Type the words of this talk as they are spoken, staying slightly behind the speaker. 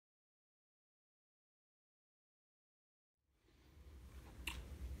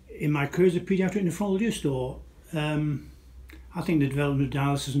in my career as a paediatric nephrologist, or I think the development of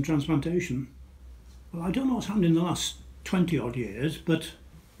dialysis and transplantation. Well, I don't know what's happened in the last 20 odd years, but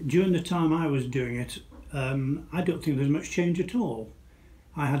during the time I was doing it, I don't think there's much change at all.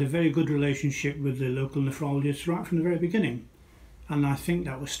 I had a very good relationship with the local nephrologists right from the very beginning, and I think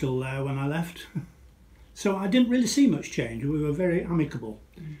that was still there when I left. So I didn't really see much change. We were very amicable.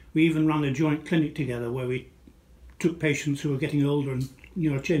 We even ran a joint clinic together where we took patients who were getting older and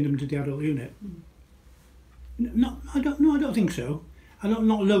chained them to the adult unit. No, I don't think so. Not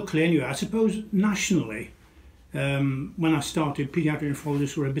locally anyway. I suppose nationally, when I started, paediatric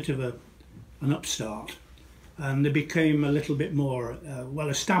nephrologists were a bit of an upstart, and they became a little bit more well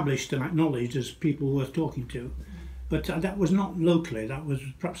established and acknowledged as people worth talking to. But that was not locally, that was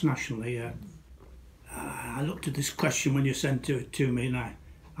perhaps nationally. I looked at this question when you sent it to me, and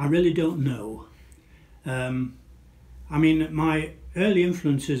I really don't know. I mean, my early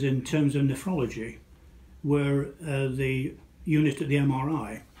influences in terms of nephrology were the unit at the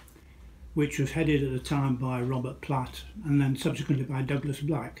MRI, which was headed at the time by Robert Platt and then subsequently by Douglas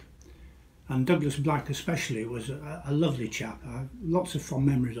Black. And Douglas Black especially was a lovely chap. I have lots of fond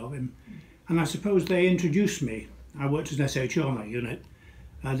memories of him. And I suppose they introduced me. I worked as an SHO on that unit.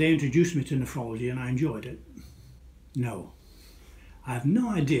 They introduced me to nephrology and I enjoyed it. No. I have no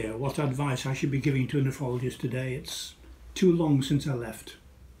idea what advice I should be giving to a nephrologist today. It's too long since I left.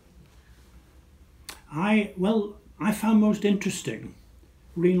 I found most interesting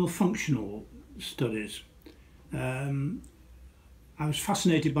renal functional studies. I was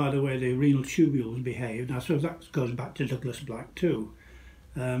fascinated by the way the renal tubules behaved. I suppose that goes back to Douglas Black too.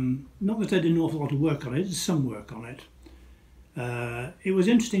 Not that I did an awful lot of work on it, there's some work on it. It was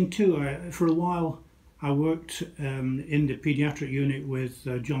interesting too, for a while I worked in the paediatric unit with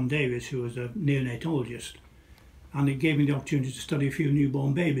John Davis, who was a neonatologist, and it gave me the opportunity to study a few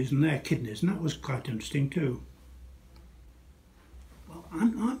newborn babies and their kidneys, and that was quite interesting too. Well,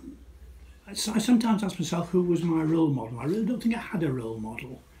 I sometimes ask myself who was my role model. I really don't think I had a role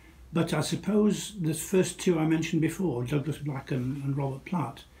model, but I suppose the first two I mentioned before, Douglas Black and Robert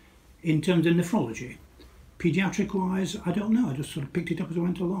Platt, in terms of nephrology. Paediatric wise, I don't know, I just sort of picked it up as I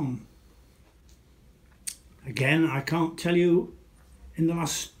went along. Again, I can't tell you in the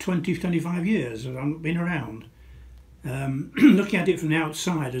last 20, 25 years, I've not been around. Looking at it from the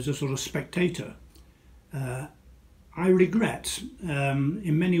outside as a sort of spectator, I regret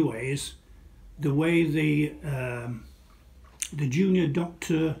in many ways the way the junior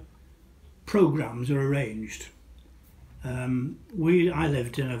doctor programs are arranged. I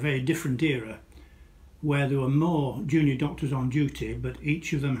lived in a very different era where there were more junior doctors on duty, but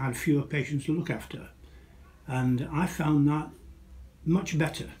each of them had fewer patients to look after. And I found that much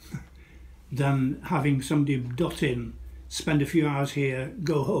better than having somebody dot in, spend a few hours here,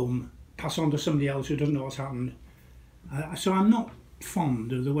 go home, pass on to somebody else who doesn't know what's happened. So I'm not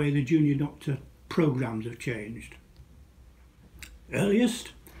fond of the way the junior doctor programs have changed.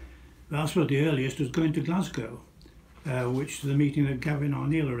 Earliest? Well, I suppose the earliest was going to Glasgow, which is the meeting that Gavin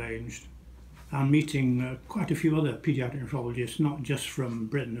O'Neill arranged, and meeting quite a few other paediatric nephrologists, not just from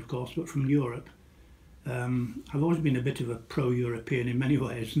Britain, of course, but from Europe. I've always been a bit of a pro-European in many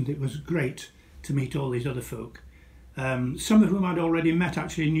ways, and it was great to meet all these other folk. Some of whom I'd already met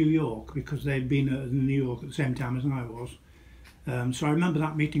actually in New York, because they'd been in New York at the same time as I was. So I remember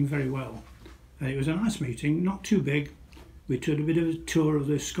that meeting very well. It was a nice meeting, not too big. We took a bit of a tour of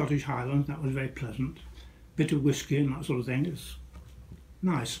the Scottish Highlands, that was very pleasant. Bit of whiskey and that sort of thing, it was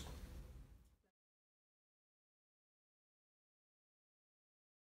nice.